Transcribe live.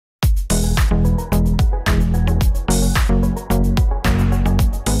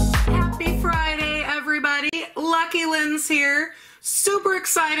Linz here. Super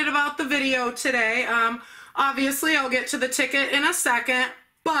excited about the video today. Obviously, I'll get to the ticket in a second,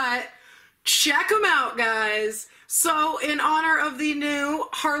 but check them out, guys. So, in honor of the new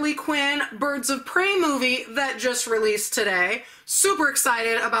Harley Quinn Birds of Prey movie that just released today, super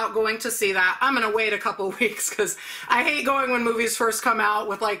excited about going to see that. I'm going to wait a couple weeks because I hate going when movies first come out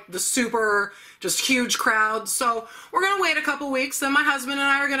with like the super, just huge crowds. So, we're going to wait a couple weeks, then my husband and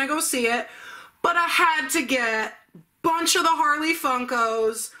I are going to go see it. But I had to get a bunch of the Harley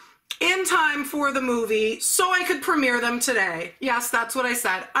Funkos in time for the movie so I could premiere them today. Yes, that's what I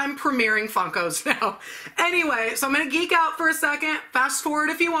said. I'm premiering Funkos now. Anyway, so I'm going to geek out for a second. Fast forward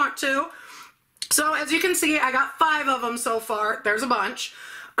if you want to. So as you can see, I got 5 of them so far. There's a bunch.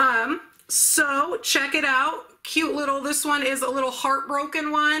 So check it out. Cute little, this one is a little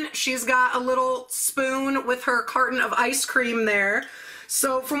heartbroken one. She's got a little spoon with her carton of ice cream there.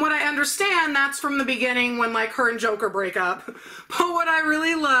 So from what I understand, that's from the beginning when like her and Joker break up. But what I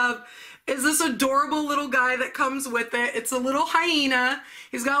really love is this adorable little guy that comes with it. It's a little hyena.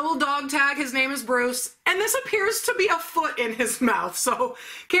 He's got a little dog tag. His name is Bruce. And this appears to be a foot in his mouth. So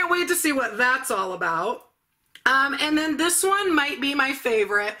can't wait to see what that's all about. And then this one might be my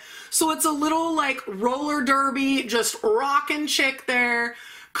favorite. So it's a little like roller derby, just rockin' chick there.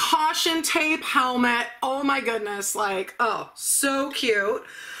 Caution tape helmet. Oh my goodness, like, oh, so cute.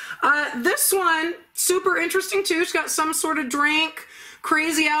 This one, super interesting too. She's got some sort of drink,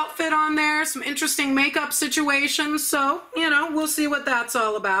 crazy outfit on there, some interesting makeup situations. So, you know, we'll see what that's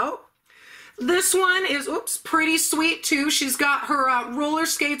all about. This one is, oops, pretty sweet too. She's got her roller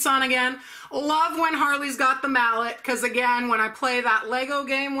skates on again. Love when Harley's got the mallet, because again, when I play that Lego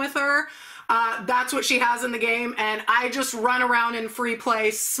game with her, that's what she has in the game, and I just run around in free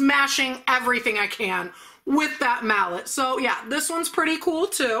play, smashing everything I can with that mallet. So yeah, this one's pretty cool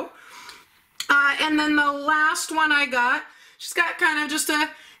too. And then the last one I got, she's got kind of just a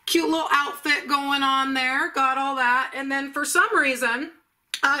cute little outfit going on there, got all that. And then for some reason,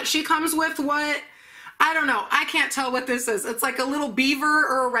 she comes with what, I don't know, I can't tell what this is. It's like a little beaver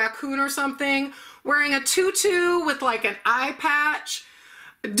or a raccoon or something, wearing a tutu with like an eye patch.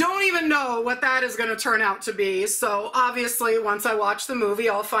 Don't even know what that is going to turn out to be. So obviously once I watch the movie,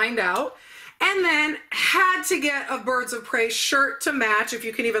 I'll find out. And then had to get a Birds of Prey shirt to match, if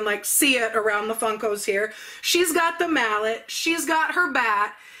you can even like see it around the Funkos here. She's got the mallet, she's got her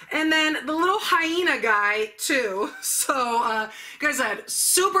bat, and then the little hyena guy too. So like I said,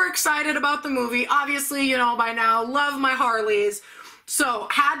 super excited about the movie. Obviously, you know by now, love my Harleys. So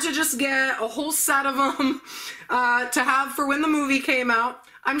had to just get a whole set of them to have for when the movie came out.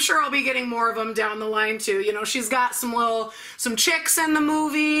 I'm sure I'll be getting more of them down the line too. You know, she's got some chicks in the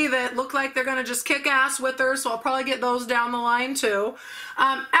movie that look like they're gonna just kick ass with her, so I'll probably get those down the line too.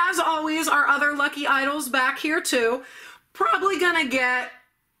 As always, our other lucky idols back here too. Probably gonna get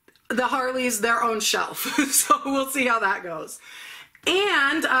the Harleys their own shelf, so we'll see how that goes.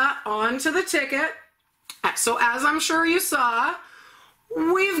 And on to the ticket. So as I'm sure you saw,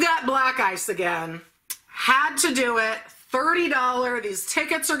 we've got black ice again. Had to do it. $30. These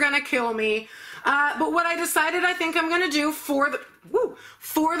tickets are gonna kill me. But what I decided I think I'm gonna do for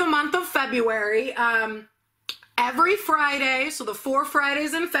the month of February, every Friday, so the 4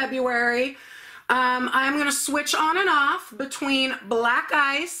 Fridays in February, I'm gonna switch on and off between black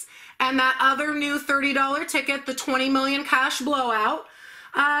ice and that other new $30 ticket, the 20 million cash blowout.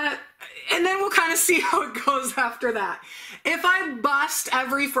 And then we'll kind of see how it goes after that. If I bust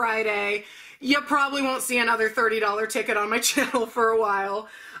every Friday, you probably won't see another $30 ticket on my channel for a while.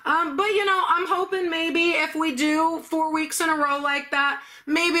 But you know, I'm hoping maybe if we do 4 weeks in a row like that,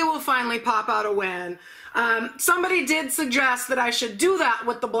 maybe we'll finally pop out a win. Somebody did suggest that I should do that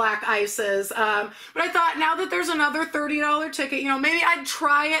with the black ices. But I thought now that there's another $30 ticket, you know, maybe I'd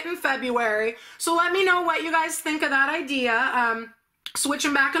try it in February. So let me know what you guys think of that idea.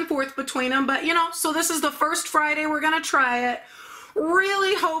 Switching back and forth between them. But you know, so this is the first Friday we're gonna try it.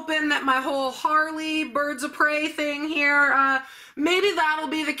 Really hoping that my whole Harley Birds of Prey thing here, maybe that'll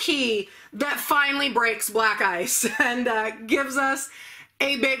be the key that finally breaks black ice and gives us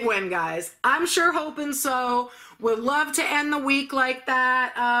a big win, guys. I'm sure hoping so. Would love to end the week like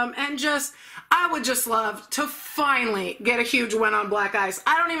that. And just, I would just love to finally get a huge win on black ice.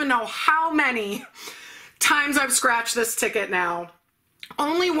 I don't even know how many times I've scratched this ticket now.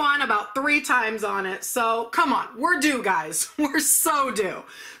 Only won about 3 times on it, so come on, we're due, guys. We're so due.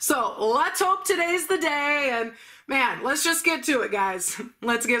 So let's hope today's the day, and man, let's just get to it, guys.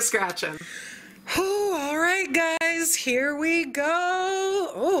 Let's get scratching. Oh, all right, guys, here we go.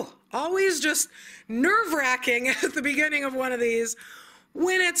 Oh, always just nerve-wracking at the beginning of one of these.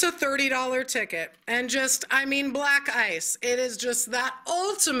 when it's a $30 ticket. And just, I mean, Black Ice, it is just that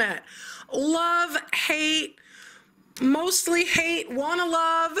ultimate love, hate, mostly hate, wanna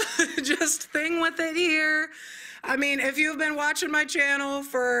love, just thing with it here. I mean, if you've been watching my channel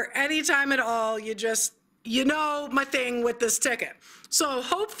for any time at all, you know my thing with this ticket. So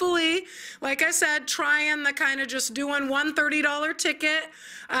hopefully, like I said, trying the kind of just doing one $30 ticket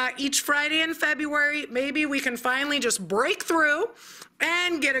each Friday in February. Maybe we can finally just break through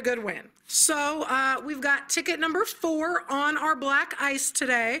and get a good win. So we've got ticket number 4 on our Black Ice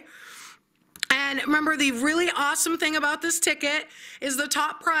today. And remember, the really awesome thing about this ticket is the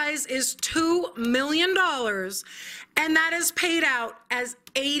top prize is $2 million, and that is paid out as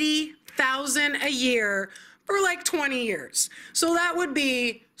 $80,000 a year for like 20 years. So that would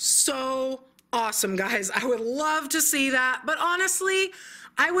be so awesome, guys. I would love to see that, but honestly,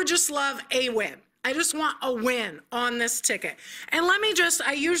 I would just love a win. I just want a win on this ticket. And let me just,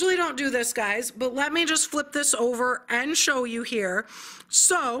 I usually don't do this, guys, but let me just flip this over and show you here.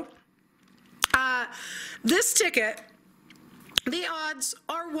 So, this ticket, the odds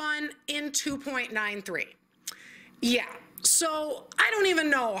are 1 in 2.93. Yeah, so I don't even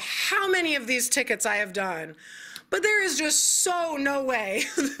know how many of these tickets I have done, but there is just so no way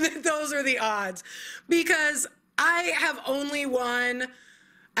that those are the odds, because I have only won,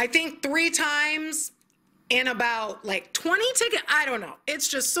 I think 3 times in about like 20 tickets. I don't know. It's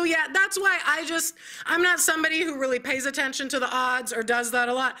just, so yeah, that's why I'm not somebody who really pays attention to the odds or does that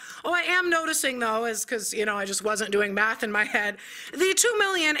a lot. Oh, I am noticing though, is because, you know, I just wasn't doing math in my head. The $2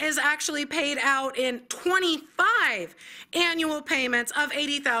 million is actually paid out in 25 annual payments of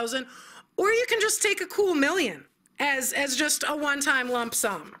 $80,000, or you can just take a cool $1 million as just a one-time lump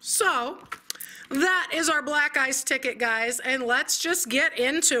sum. So that is our Black Ice ticket, guys, and let's just get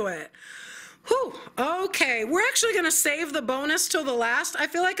into it. Whew, okay, we're actually going to save the bonus till the last. I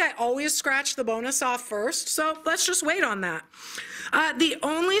feel like I always scratch the bonus off first, so let's just wait on that. The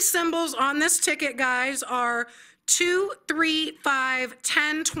only symbols on this ticket, guys, are 2, 3, 5,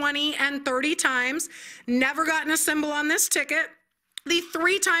 10, 20, and 30 times. Never gotten a symbol on this ticket. The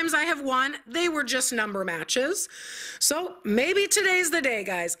 3 times I have won, they were just number matches. So maybe today's the day,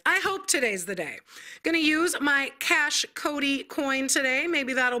 guys. I hope today's the day. Gonna use my Cash Cody coin today.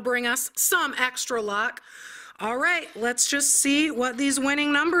 Maybe that'll bring us some extra luck. All right, let's just see what these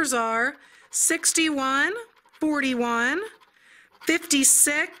winning numbers are. 61, 41,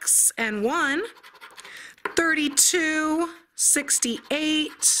 56, and 1, 32,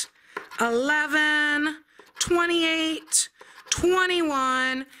 68, 11, 28,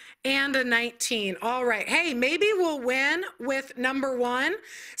 21, and a 19. All right, hey, maybe we'll win with number 1,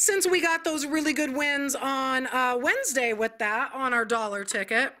 since we got those really good wins on Wednesday with that on our dollar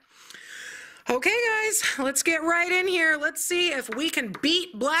ticket. Okay, guys, let's get right in here. Let's see if we can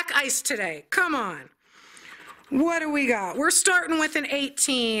beat Black Ice today. Come on. What do we got? We're starting with an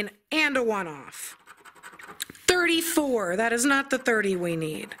 18 and a one-off. 34, that is not the 30 we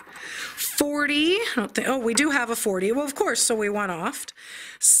need. 40, oh, we do have a 40. Well, of course, so we one off.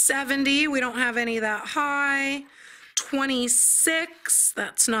 70, we don't have any that high. 26,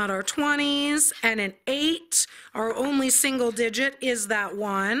 that's not our 20s. And an 8, our only single digit is that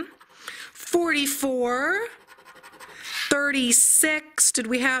 1. 44, 36, did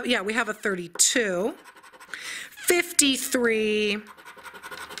we have, yeah, we have a 32. 53,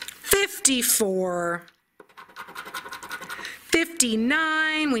 54,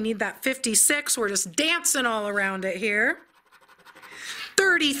 59, we need that 56, we're just dancing all around it here.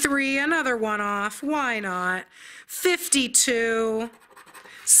 33, another one off, why not? 52,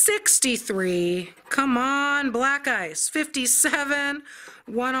 63, come on, Black Ice. 57,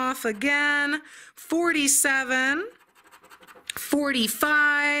 one off again. 47,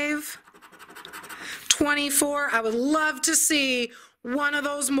 45, 24, I would love to see one of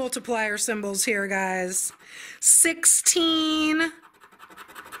those multiplier symbols here, guys. 16,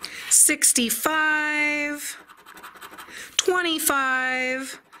 65,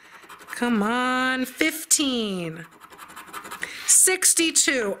 25, come on, 15,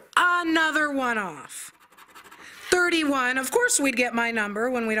 62, another one off. 31, of course we'd get my number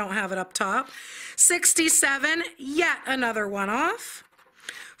when we don't have it up top. 67, yet another one off.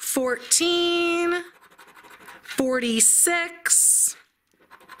 14, 46,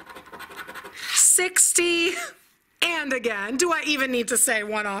 60, and again, do I even need to say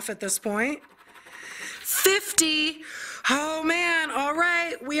one off at this point? 50, oh man, all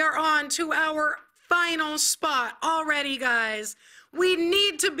right, we are on to our final spot already, guys. We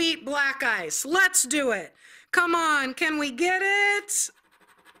need to beat Black Ice. Let's do it. Come on, can we get it?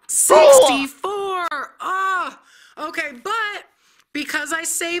 64, oh, okay, but because I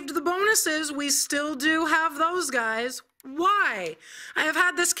saved the bonuses, we still do have those, guys. Why? I have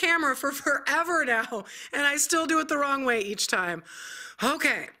had this camera for forever now, and I still do it the wrong way each time.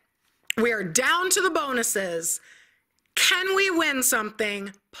 Okay, we are down to the bonuses. Can we win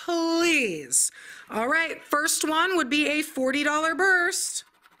something, please? All right, first one would be a $40 burst,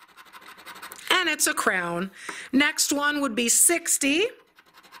 and it's a crown. Next one would be $60,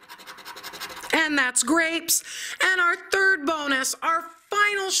 and that's grapes. And our third bonus, our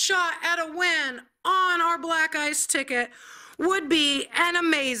final shot at a win on our black ice ticket, would be an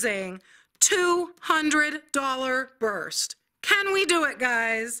amazing $200 burst. Can we do it,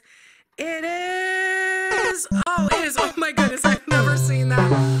 guys? It is. Oh, it is. Oh my goodness, I've never seen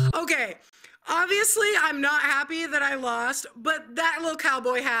that. Okay, obviously I'm not happy that I lost, but that little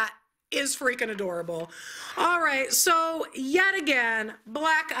cowboy hat is freaking adorable. All right, so yet again,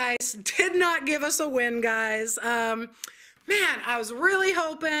 black ice did not give us a win, guys. Man, I was really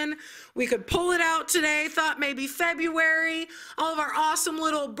hoping we could pull it out today. Thought maybe February, all of our awesome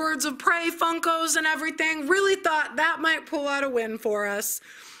little Birds of Prey Funkos and everything. Really thought that might pull out a win for us.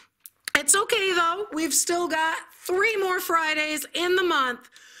 It's okay though. We've still got 3 more Fridays in the month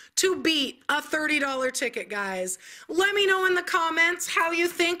to beat a $30 ticket, guys. Let me know in the comments how you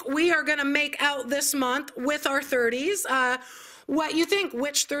think we are gonna make out this month with our 30s. What you think,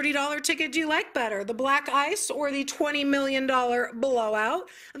 which $30 ticket do you like better, the black ice or the $20 million blowout?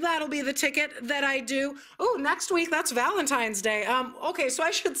 That'll be the ticket that I do. Oh, next week, that's Valentine's Day. Okay, so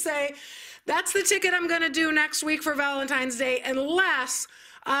I should say that's the ticket I'm gonna do next week for Valentine's Day, unless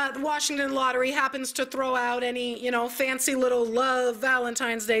the Washington Lottery happens to throw out any, fancy little love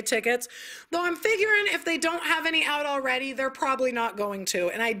Valentine's Day tickets. Though I'm figuring if they don't have any out already, they're probably not going to.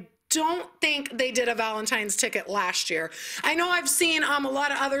 And I don't think they did a Valentine's ticket last year. I know I've seen a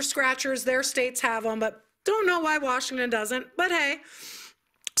lot of other scratchers, their states have them, but don't know why Washington doesn't. But hey,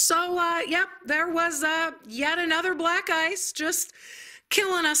 so yep, there was yet another black ice just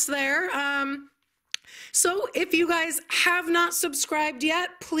killing us there. So if you guys have not subscribed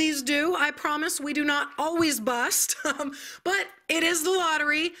yet, please do. I promise we do not always bust, but it is the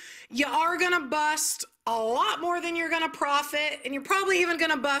lottery. You are gonna bust a lot more than you're gonna profit, and you're probably even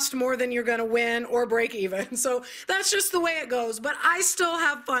gonna bust more than you're gonna win or break even. So that's just the way it goes. But I still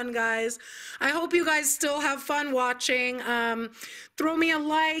have fun, guys. I hope you guys still have fun watching. Throw me a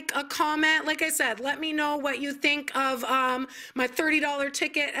like, a comment. Like I said, let me know what you think of my $30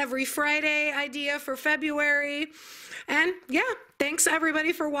 ticket every Friday idea for February. And yeah, thanks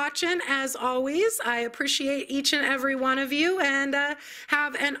everybody for watching. As always, I appreciate each and every one of you, and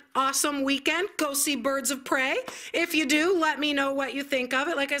have an awesome weekend. Go see Birds of Prey. If you do, let me know what you think of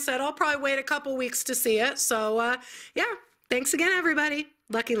it. Like I said, I'll probably wait a couple weeks to see it. So yeah, thanks again, everybody.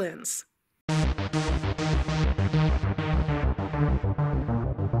 Lucky Linz.